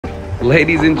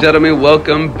Ladies and gentlemen,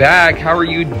 welcome back. How are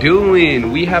you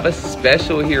doing? We have a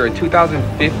special here, a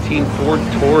 2015 Ford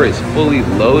Taurus, fully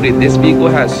loaded. This vehicle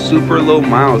has super low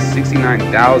miles,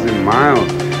 69,000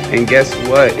 miles. And guess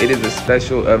what? It is a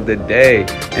special of the day.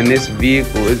 And this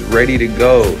vehicle is ready to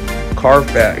go.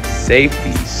 Carfax,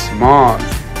 safety, smog.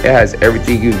 It has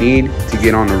everything you need to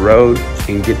get on the road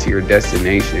and get to your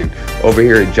destination. Over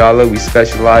here at Jala, we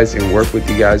specialize and work with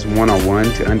you guys one-on-one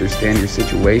to understand your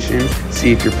situation,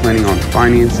 see if you're planning on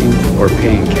financing or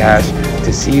paying cash,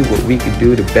 to see what we could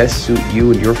do to best suit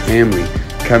you and your family.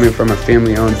 Coming from a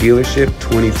family-owned dealership,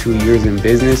 22 years in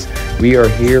business, we are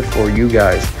here for you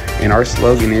guys. And our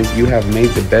slogan is, you have made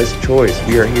the best choice.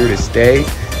 We are here to stay,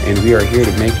 and we are here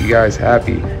to make you guys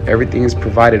happy. Everything is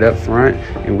provided up front,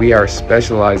 and we are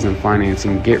specialized in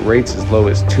financing. Get rates as low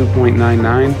as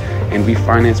 2.99, and we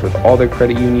finance with all the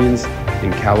credit unions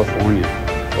in California.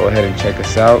 Go ahead and check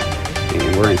us out,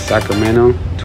 and we're in Sacramento.